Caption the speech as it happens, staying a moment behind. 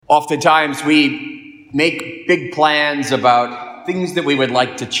Oftentimes we make big plans about things that we would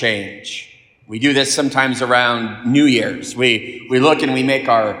like to change. We do this sometimes around New Year's. We look and we make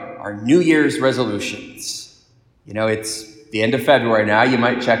our New Year's resolutions. You know, it's the end of February now. You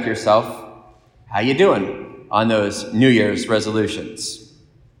might check yourself. How you doing on those New Year's resolutions?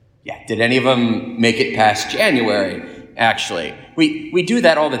 Yeah, did any of them make it past January, actually? We do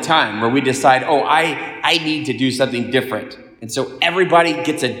that all the time where we decide, I need to do something different. And so everybody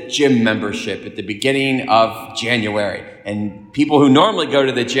gets a gym membership at the beginning of January. And people who normally go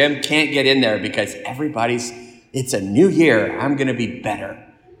to the gym can't get in there because it's a new year. I'm going to be better.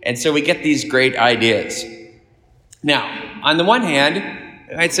 And so we get these great ideas. Now, on the one hand,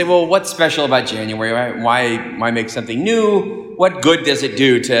 I'd say, well, what's special about January? Why make something new? What good does it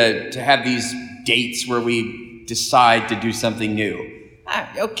do to have these dates where we decide to do something new?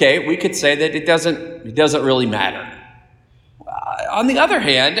 Okay, we could say that it doesn't really matter. On the other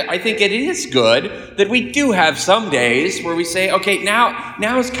hand, I think it is good that we do have some days where we say, okay,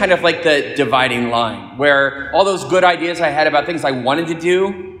 now is kind of like the dividing line where all those good ideas I had about things I wanted to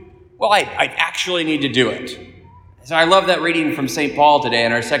do, well, I actually need to do it. So I love that reading from St. Paul today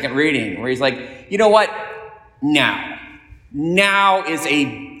in our second reading where he's like, you know what? Now is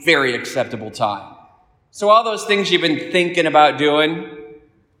a very acceptable time. So all those things you've been thinking about doing,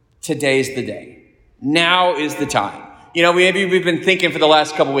 today's the day. Now is the time. You know, maybe we've been thinking for the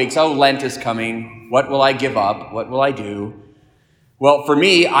last couple weeks, Lent is coming. What will I give up? What will I do? Well, for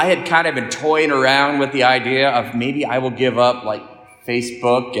me, I had kind of been toying around with the idea of maybe I will give up like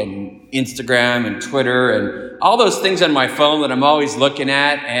Facebook and Instagram and Twitter and all those things on my phone that I'm always looking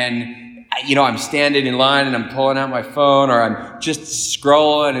at. And, you know, I'm standing in line and I'm pulling out my phone or I'm just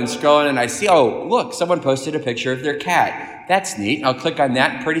scrolling and I see, look, someone posted a picture of their cat. That's neat. I'll click on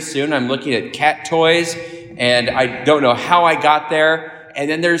that. Pretty soon I'm looking at cat toys. And I don't know how I got there. And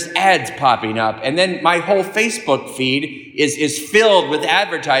then there's ads popping up. And then my whole Facebook feed is filled with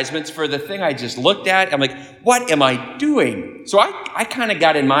advertisements for the thing I just looked at. I'm like, what am I doing? So I kind of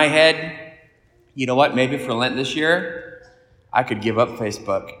got in my head, you know what, maybe for Lent this year, I could give up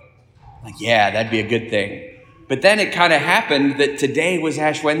Facebook. Like, yeah, that'd be a good thing. But then it kind of happened that today was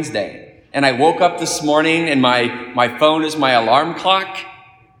Ash Wednesday. And I woke up this morning and my phone is my alarm clock,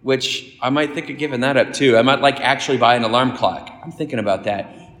 which I might think of giving that up too. I might actually buy an alarm clock. I'm thinking about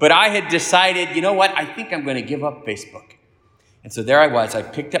that. But I had decided, you know what? I think I'm going to give up Facebook. And so there I was. I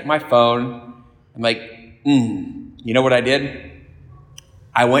picked up my phone. I'm like, you know what I did?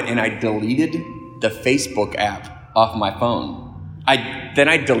 I went and I deleted the Facebook app off my phone. Then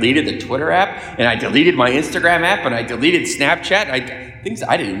I deleted the Twitter app, and I deleted my Instagram app, and I deleted Snapchat. Things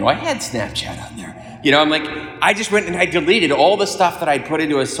I didn't even know I had Snapchat on there. You know, I'm like, I just went and I deleted all the stuff that I put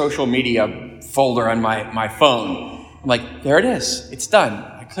into a social media folder on my phone. I'm like, there it is. It's done.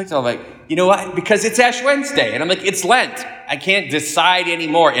 I clicked on it. I'm like, you know what? Because it's Ash Wednesday. And I'm like, it's Lent. I can't decide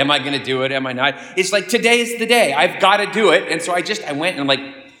anymore. Am I going to do it? Am I not? It's like, today's the day. I've got to do it. And so I went and I'm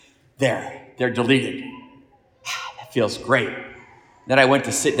like, they're deleted. That feels great. Then I went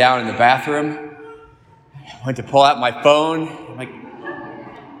to sit down in the bathroom. I went to pull out my phone. I'm like,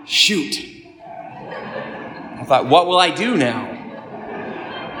 shoot. I thought, what will I do now?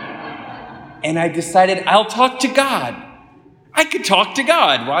 And I decided I'll talk to God. I could talk to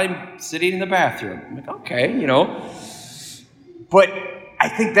God while I'm sitting in the bathroom. I'm like, okay, you know. But I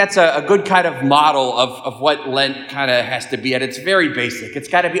think that's a good kind of model of what Lent kind of has to be at. It's very basic. It's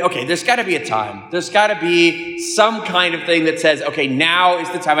got to be, okay, there's got to be a time. There's got to be some kind of thing that says, okay, now is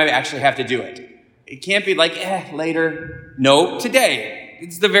the time I actually have to do it. It can't be like, later. No, today.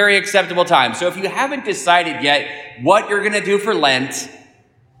 It's the very acceptable time. So if you haven't decided yet what you're going to do for Lent,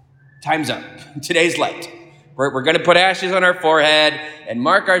 time's up. Today's Lent. We're going to put ashes on our forehead and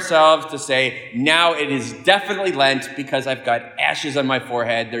mark ourselves to say, now it is definitely Lent because I've got ashes on my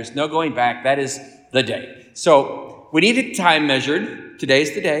forehead. There's no going back. That is the day. So we need it time measured.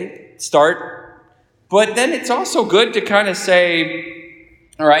 Today's the day. Start. But then it's also good to kind of say,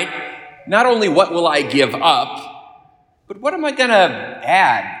 all right, not only what will I give up, but what am I going to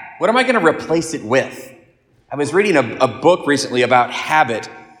add? What am I going to replace it with? I was reading a book recently about habit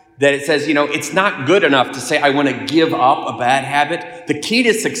that it says, you know, it's not good enough to say I want to give up a bad habit. The key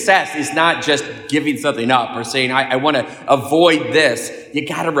to success is not just giving something up or saying I want to avoid this. You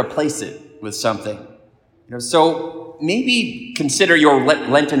got to replace it with something. You know, so maybe consider your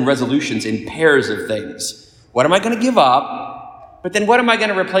Lenten resolutions in pairs of things. What am I going to give up? But then what am I going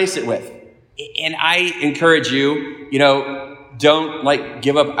to replace it with? And I encourage you, you know, don't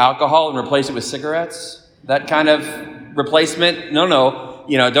give up alcohol and replace it with cigarettes. That kind of replacement. No.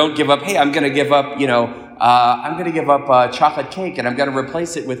 You know, don't give up, hey, I'm going to give up, I'm going to give up chocolate cake and I'm going to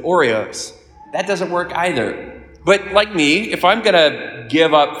replace it with Oreos. That doesn't work either. But like me, if I'm going to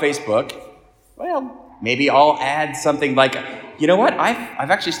give up Facebook, well, maybe I'll add something like, you know what?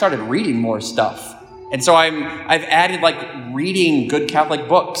 I've actually started reading more stuff. And so I've added like reading good Catholic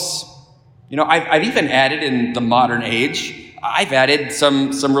books. You know, I've even added in the modern age, I've added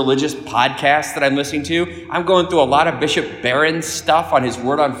some religious podcasts that I'm listening to. I'm going through a lot of Bishop Barron's stuff on his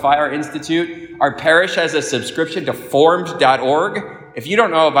Word on Fire Institute. Our parish has a subscription to formed.org. If you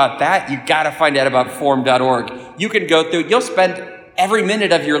don't know about that, you got to find out about formed.org. You can go through, you'll spend every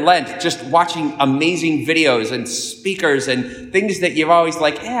minute of your Lent just watching amazing videos and speakers and things that you've always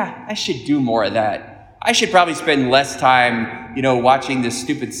like, I should do more of that. I should probably spend less time, watching this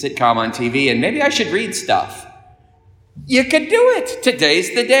stupid sitcom on TV, and maybe I should read stuff. You could do it.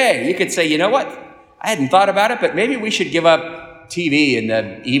 Today's the day. You could say, you know what? I hadn't thought about it, but maybe we should give up TV in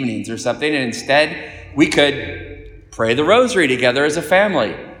the evenings or something, and instead we could pray the rosary together as a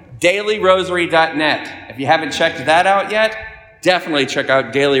family. dailyrosary.net. If you haven't checked that out yet, definitely check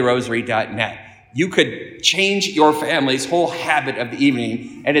out dailyrosary.net. You could change your family's whole habit of the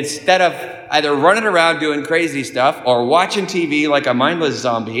evening, and instead of either running around doing crazy stuff or watching TV like a mindless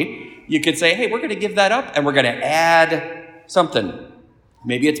zombie, you could say, hey, we're going to give that up and we're going to add something.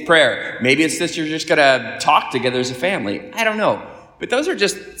 Maybe it's prayer. Maybe it's this, you're just going to talk together as a family. I don't know. But those are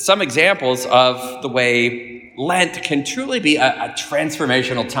just some examples of the way Lent can truly be a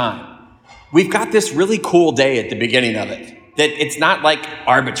transformational time. We've got this really cool day at the beginning of it, that it's not like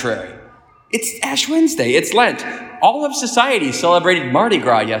arbitrary. It's Ash Wednesday. It's Lent. All of society celebrated Mardi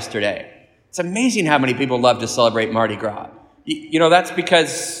Gras yesterday. It's amazing how many people love to celebrate Mardi Gras. That's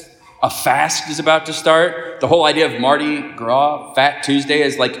because a fast is about to start. The whole idea of Mardi Gras, Fat Tuesday,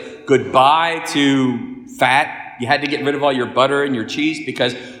 is like goodbye to fat. You had to get rid of all your butter and your cheese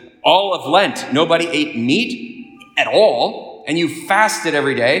because all of Lent, nobody ate meat at all, and you fasted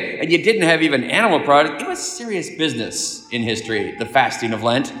every day, and you didn't have even animal product. It was serious business in history, the fasting of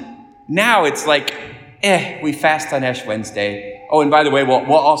Lent. Now it's like, we fast on Ash Wednesday. Oh, and by the way,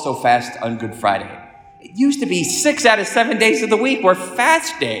 we'll also fast on Good Friday. It used to be 6 out of 7 days of the week were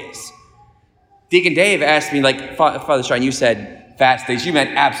fast days. Deacon Dave asked me, like, Father Sean, you said fast days. You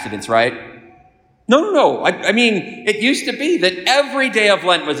meant abstinence, right? No. I mean, it used to be that every day of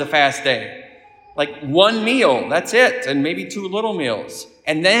Lent was a fast day. Like one meal, that's it, and maybe 2 little meals.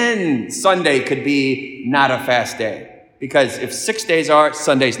 And then Sunday could be not a fast day. Because if 6 days are,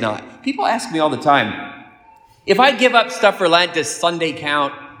 Sunday's not. People ask me all the time, if I give up stuff for Lent, does Sunday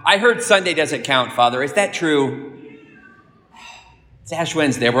count? I heard Sunday doesn't count, Father. Is that true? It's Ash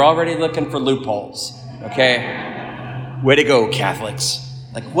Wednesday. We're already looking for loopholes, okay? Way to go, Catholics.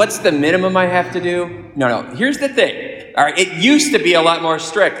 Like, what's the minimum I have to do? No. Here's the thing. All right, it used to be a lot more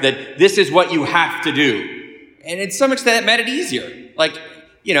strict that this is what you have to do. And in some extent, it made it easier. Like,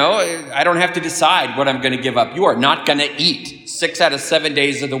 I don't have to decide what I'm going to give up. You are not going to eat 6 out of 7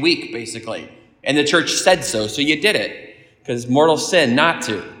 days of the week, basically. And the church said so you did it. Because mortal sin not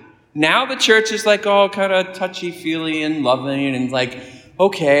to. Now the church is like all kind of touchy-feely and loving and like,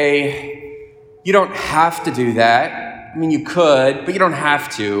 okay, you don't have to do that. I mean, you could, but you don't have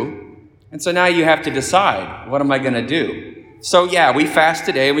to. And so now you have to decide, what am I going to do? So we fast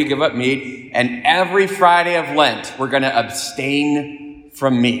today, we give up meat, and every Friday of Lent, we're going to abstain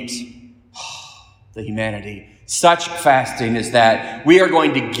from meat. The humanity. Such fasting is that we are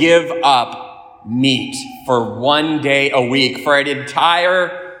going to give up meat for 1 day a week for an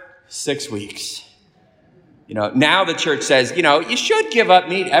entire 6 weeks. Now the church says, you should give up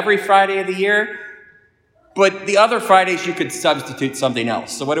meat every Friday of the year, but the other Fridays you could substitute something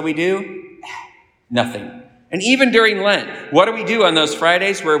else. So what do? Nothing. And even during Lent, what do we do on those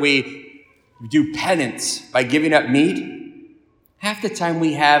Fridays where we do penance by giving up meat? Half the time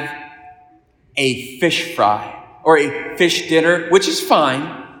we have a fish fry or a fish dinner, which is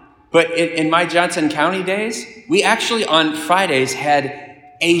fine. But in my Johnson County days, we actually on Fridays had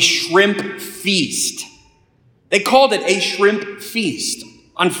a shrimp feast. They called it a shrimp feast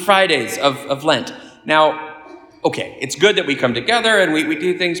on Fridays of Lent. Now, okay, it's good that we come together and we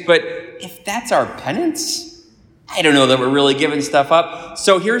do things, but if that's our penance, I don't know that we're really giving stuff up.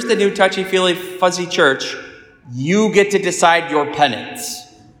 So here's the new touchy-feely fuzzy church. You get to decide your penance.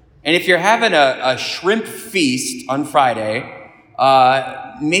 And if you're having a shrimp feast on Friday,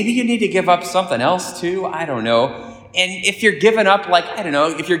 maybe you need to give up something else too. I don't know. And if you're giving up,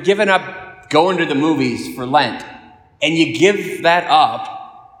 if you're giving up going to the movies for Lent and you give that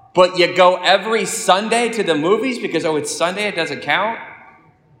up, but you go every Sunday to the movies because, it's Sunday, it doesn't count.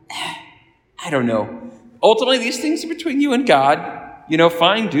 I don't know. Ultimately, these things are between you and God.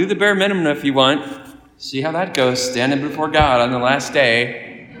 Fine, do the bare minimum if you want. See how that goes, standing before God on the last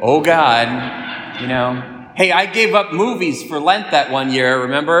day. Oh, God, Hey, I gave up movies for Lent that one year,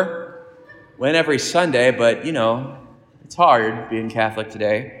 remember? Went every Sunday, but, it's hard being Catholic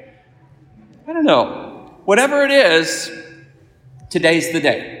today. I don't know. Whatever it is, today's the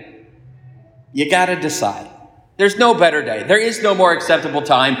day. You got to decide. There's no better day. There is no more acceptable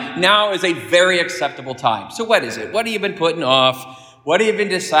time. Now is a very acceptable time. So what is it? What have you been putting off? What have you been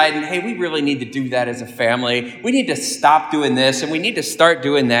deciding? Hey, we really need to do that as a family. We need to stop doing this, and we need to start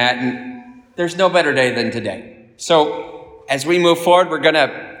doing that. And there's no better day than today. So as we move forward, we're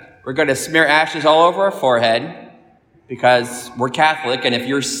gonna smear ashes all over our forehead because we're Catholic. And if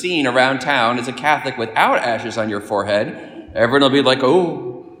you're seen around town as a Catholic without ashes on your forehead, everyone will be like,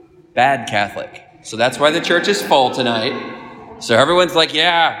 "Oh, bad Catholic." So that's why the church is full tonight. So everyone's like,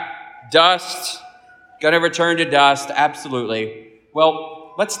 "Yeah, dust, gonna return to dust." Absolutely.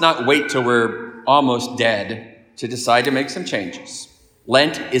 Well, let's not wait till we're almost dead to decide to make some changes.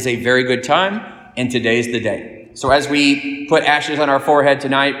 Lent is a very good time, and today's the day. So as we put ashes on our forehead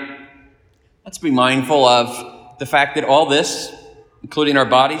tonight, let's be mindful of the fact that all this, including our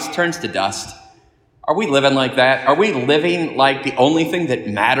bodies, turns to dust. Are we living like that? Are we living like the only thing that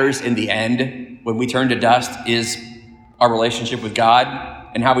matters in the end when we turn to dust is our relationship with God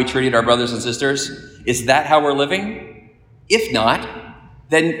and how we treated our brothers and sisters? Is that how we're living? If not,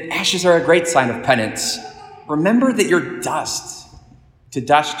 then ashes are a great sign of penance. Remember that you're dust. To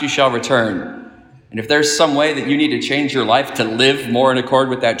dust you shall return. And if there's some way that you need to change your life to live more in accord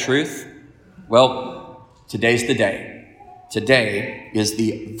with that truth, well, today's the day. Today is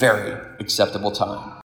the very acceptable time.